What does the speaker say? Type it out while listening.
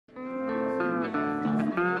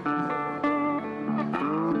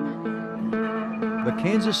The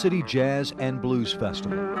Kansas City Jazz and Blues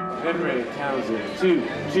Festival. Henry Townsend,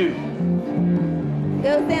 2-2.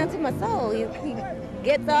 Goes down to my soul. He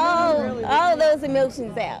gets all those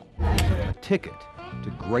emotions out. A ticket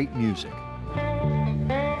to great music.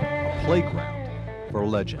 A playground for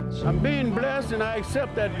legends. I'm being blessed and I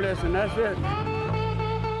accept that blessing, that's it.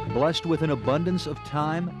 Blessed with an abundance of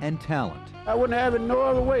time and talent. I wouldn't have it no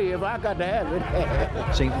other way if I got to have it.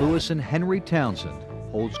 St. Louis and Henry Townsend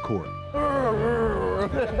holds court.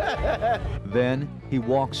 Then he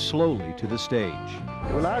walks slowly to the stage.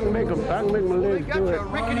 Well, I can make my legs do it. A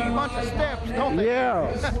rickety bunch of steps, don't they?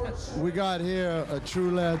 Yeah. We got here a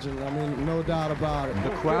true legend. I mean, no doubt about it. The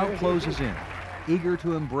crowd closes in, eager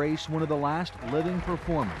to embrace one of the last living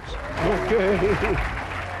performers Okay.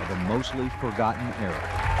 of a mostly forgotten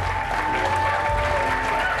era.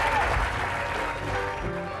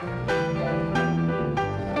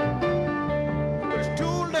 It's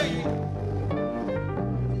too late.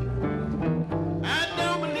 I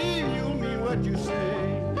don't believe you mean what you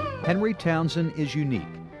say. Henry Townsend is unique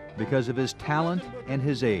because of his talent and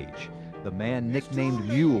his age. The man nicknamed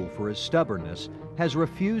Mule for his stubbornness has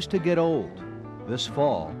refused to get old. This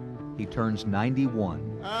fall, he turns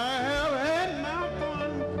 91. I have had my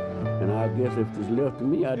fun. And I guess if it's left to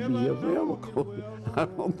me, I'd be here forever. I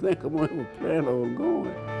don't think I'm ever plan on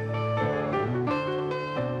going.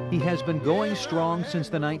 He has been going strong since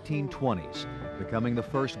the 1920s, becoming the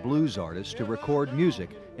first blues artist to record music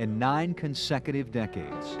in 9 consecutive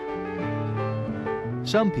decades.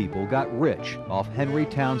 Some people got rich off Henry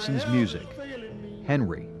Townsend's music.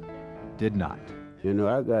 Henry did not. You know,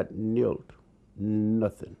 I got nilled.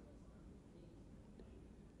 Nothing.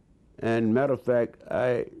 And matter of fact,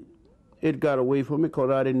 it got away from me because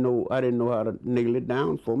I didn't know how to nail it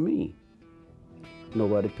down for me.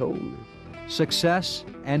 Nobody told me. Success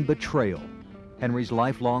and betrayal, Henry's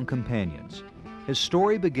lifelong companions. His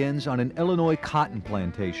story begins on an Illinois cotton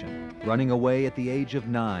plantation. Running away at the age of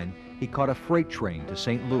 9, he caught a freight train to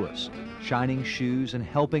St. Louis, shining shoes and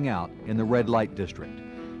helping out in the red light district.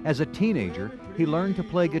 As a teenager, he learned to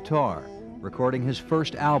play guitar, recording his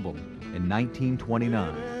first album in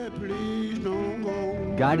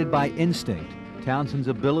 1929. Guided by instinct, Townsend's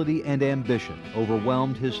ability and ambition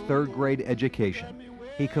overwhelmed his 3rd grade education.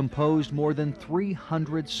 He composed more than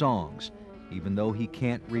 300 songs, even though he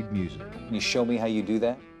can't read music. Can you show me how you do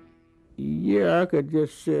that? Yeah, I could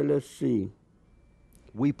just say, let's see.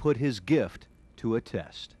 We put his gift to a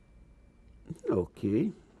test.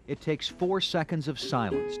 Okay. It takes 4 seconds of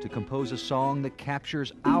silence to compose a song that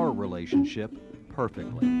captures our relationship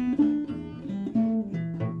perfectly.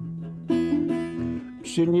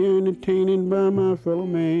 Sitting here entertaining by my fellow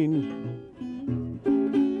man.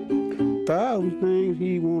 1,000 things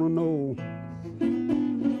he wanna know.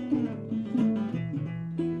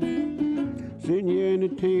 Sitting here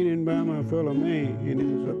entertaining by my fellow man, and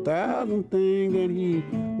there's 1,000 things that he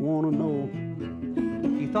wanna know.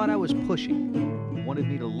 He thought I was pushy, wanted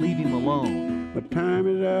me to leave him alone. But time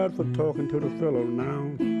is out for talking to the fellow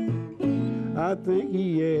now. I think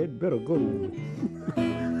he had better go.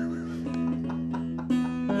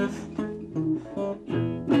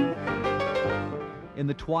 In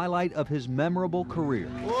the twilight of his memorable career,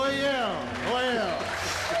 Oh yeah, oh yeah.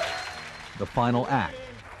 the final act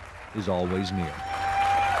is always near.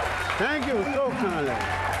 Thank you so kindly.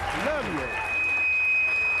 Love you.